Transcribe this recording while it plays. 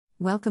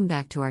Welcome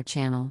back to our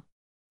channel.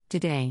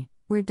 Today,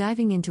 we're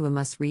diving into a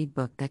must-read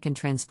book that can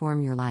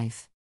transform your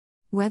life.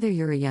 Whether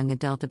you're a young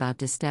adult about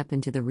to step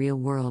into the real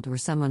world or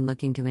someone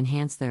looking to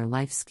enhance their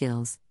life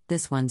skills,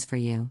 this one's for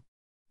you.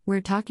 We're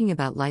talking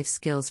about Life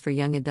Skills for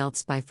Young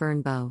Adults by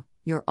Ferne Bowe,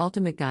 your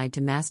ultimate guide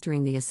to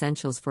mastering the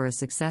essentials for a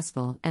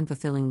successful and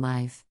fulfilling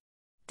life.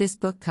 This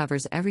book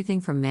covers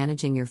everything from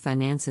managing your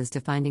finances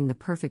to finding the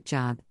perfect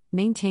job,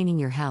 maintaining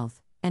your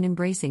health, and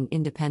embracing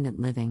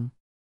independent living.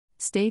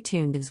 Stay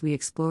tuned as we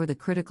explore the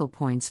critical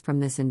points from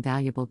this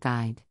invaluable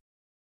guide.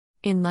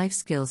 In Life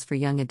Skills for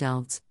Young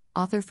Adults,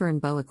 author Ferne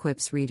Bowe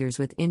equips readers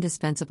with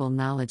indispensable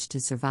knowledge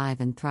to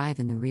survive and thrive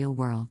in the real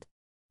world.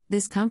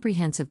 This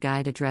comprehensive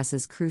guide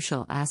addresses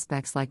crucial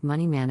aspects like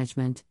money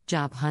management,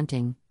 job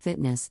hunting,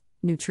 fitness,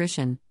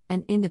 nutrition,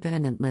 and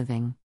independent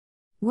living.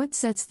 What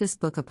sets this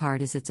book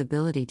apart is its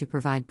ability to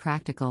provide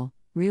practical,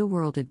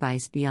 real-world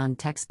advice beyond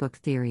textbook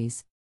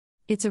theories.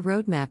 It's a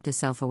roadmap to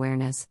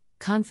self-awareness,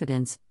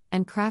 confidence,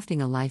 and crafting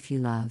a life you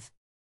love.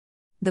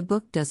 The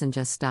book doesn't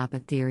just stop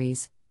at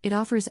theories, it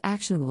offers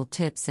actionable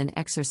tips and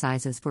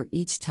exercises for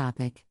each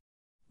topic.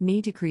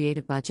 Need to create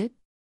a budget?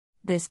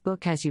 This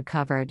book has you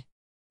covered.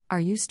 Are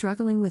you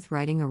struggling with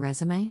writing a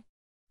resume?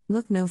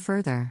 Look no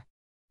further.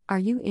 Are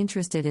you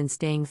interested in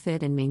staying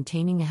fit and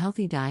maintaining a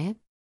healthy diet?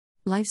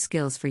 Life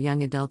Skills for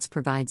Young Adults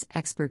provides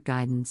expert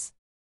guidance.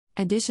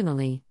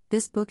 Additionally,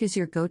 this book is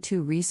your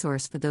go-to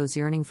resource for those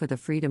yearning for the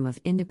freedom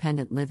of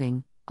independent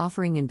living,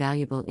 offering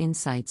invaluable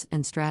insights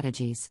and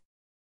strategies.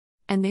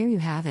 And there you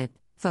have it,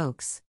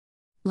 folks.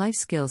 Life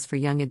Skills for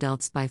Young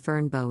Adults by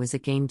Ferne Bowe is a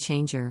game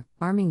changer,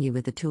 arming you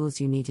with the tools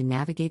you need to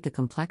navigate the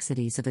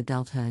complexities of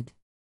adulthood.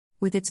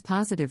 With its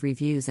positive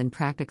reviews and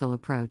practical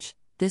approach,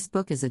 this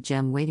book is a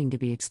gem waiting to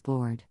be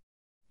explored.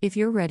 If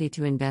you're ready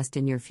to invest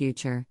in your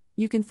future,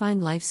 you can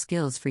find Life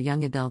Skills for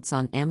Young Adults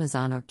on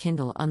Amazon or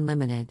Kindle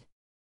Unlimited.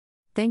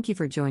 Thank you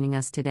for joining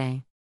us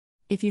today.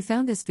 If you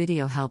found this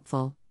video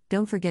helpful,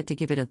 don't forget to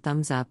give it a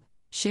thumbs up,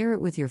 share it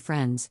with your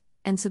friends,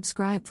 and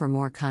subscribe for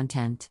more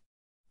content.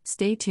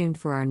 Stay tuned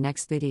for our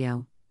next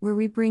video, where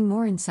we bring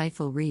more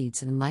insightful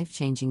reads and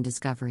life-changing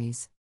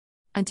discoveries.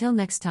 Until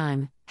next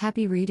time,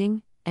 happy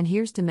reading, and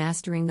here's to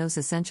mastering those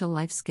essential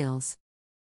life skills.